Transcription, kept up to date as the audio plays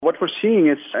What we're seeing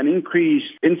is an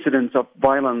increased incidence of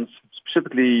violence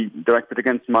specifically directed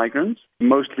against migrants,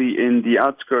 mostly in the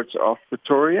outskirts of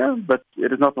Pretoria, but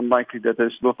it is not unlikely that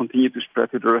this will continue to spread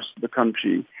to the rest of the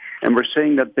country. And we're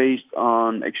saying that based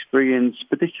on experience,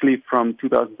 particularly from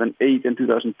 2008 and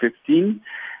 2015,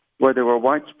 where there were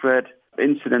widespread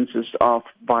incidences of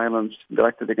violence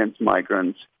directed against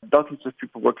migrants. Dozens of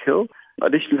people were killed.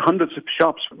 Additionally, hundreds of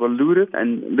shops were looted,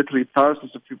 and literally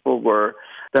thousands of people were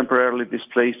temporarily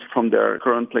displaced from their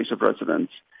current place of residence.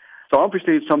 So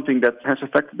obviously it's something that has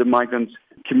affected the migrant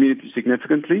community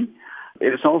significantly.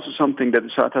 It is also something that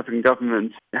the South African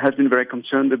government has been very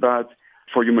concerned about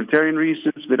for humanitarian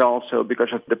reasons, but also because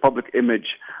of the public image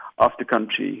of the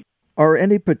country. Are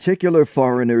any particular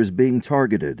foreigners being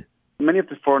targeted? Many of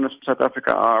the foreigners in South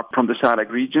Africa are from the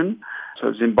SADC region,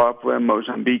 so Zimbabwe,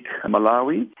 Mozambique,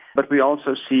 Malawi. But we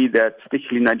also see that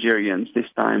particularly Nigerians this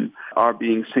time are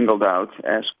being singled out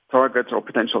as targets or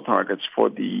potential targets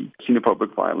for the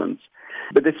xenophobic violence.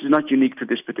 But this is not unique to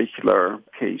this particular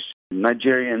case.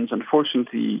 Nigerians,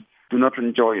 unfortunately, do not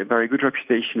enjoy a very good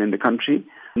reputation in the country.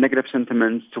 Negative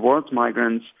sentiments towards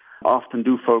migrants often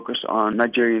do focus on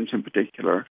Nigerians in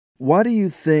particular. Why do you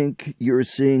think you're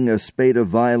seeing a spate of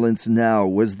violence now?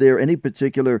 Was there any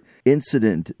particular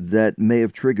incident that may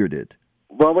have triggered it?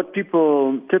 Well, what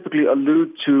people typically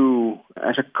allude to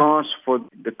as a cause for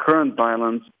the current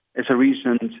violence is a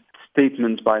recent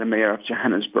statement by the mayor of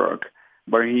Johannesburg,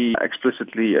 where he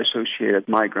explicitly associated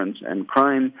migrants and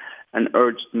crime and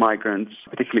urged migrants,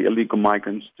 particularly illegal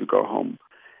migrants, to go home.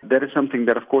 That is something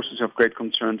that, of course, is of great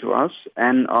concern to us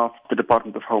and of the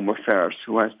Department of Home Affairs,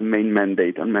 who has the main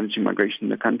mandate on managing migration in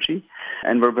the country.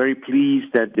 And we're very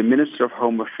pleased that the Minister of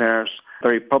Home Affairs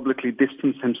very publicly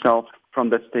distanced himself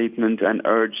from that statement and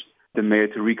urged the mayor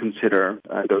to reconsider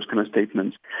those kind of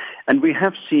statements. And we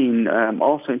have seen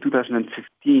also in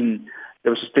 2015,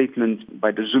 there was a statement by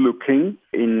the Zulu King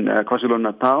in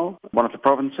KwaZulu-Natal, one of the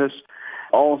provinces,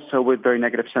 also with very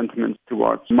negative sentiments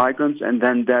towards migrants, and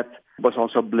then that was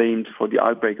also blamed for the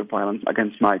outbreak of violence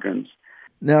against migrants.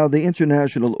 Now, the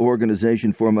International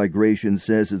Organization for Migration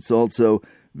says it's also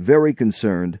very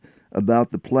concerned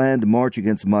about the planned march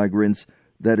against migrants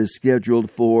that is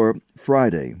scheduled for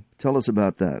Friday. Tell us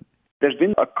about that. There's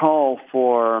been a call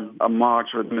for a march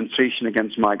or a demonstration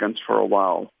against migrants for a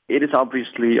while. It is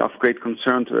obviously of great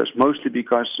concern to us, mostly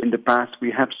because in the past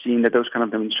we have seen that those kind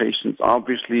of demonstrations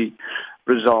obviously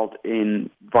result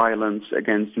in violence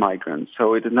against migrants.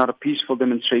 So it is not a peaceful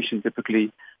demonstration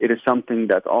typically. It is something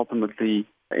that ultimately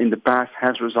in the past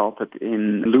has resulted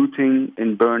in looting,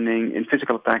 in burning, in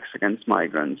physical attacks against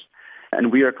migrants.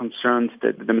 And we are concerned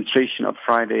that the demonstration of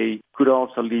Friday could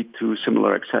also lead to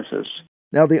similar excesses.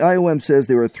 Now, the IOM says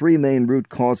there are three main root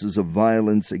causes of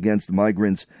violence against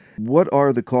migrants. What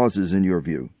are the causes in your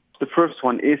view? The first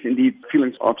one is indeed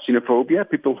feelings of xenophobia,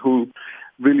 people who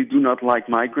really do not like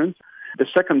migrants. The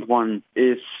second one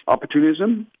is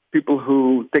opportunism, people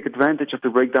who take advantage of the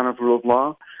breakdown of rule of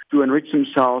law to enrich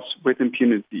themselves with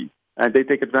impunity. They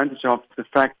take advantage of the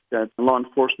fact that law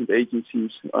enforcement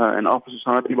agencies and officers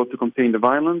are not able to contain the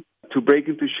violence, to break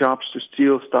into shops, to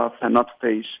steal stuff and not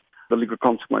face the legal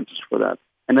consequences for that.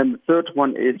 And then the third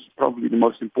one is probably the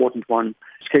most important one,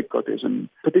 scapegoatism.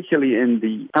 Particularly in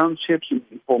the townships, in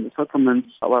informal settlements,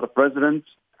 a lot of residents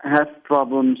have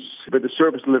problems with the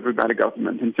service delivery by the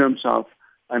government in terms of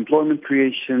employment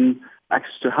creation,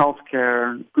 access to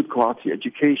healthcare, good quality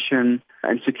education,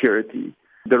 and security.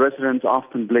 The residents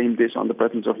often blame this on the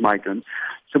presence of migrants.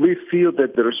 So we feel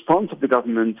that the response of the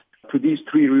government to these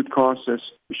three root causes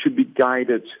should be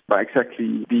guided by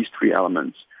exactly these three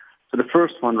elements. So the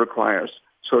first one requires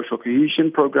social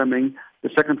cohesion programming. The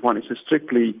second one is a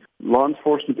strictly law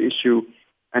enforcement issue.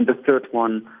 And the third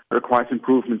one requires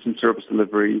improvements in service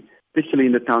delivery, particularly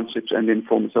in the townships and the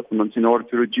informal settlements, in order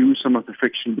to reduce some of the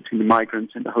friction between the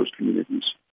migrants and the host communities.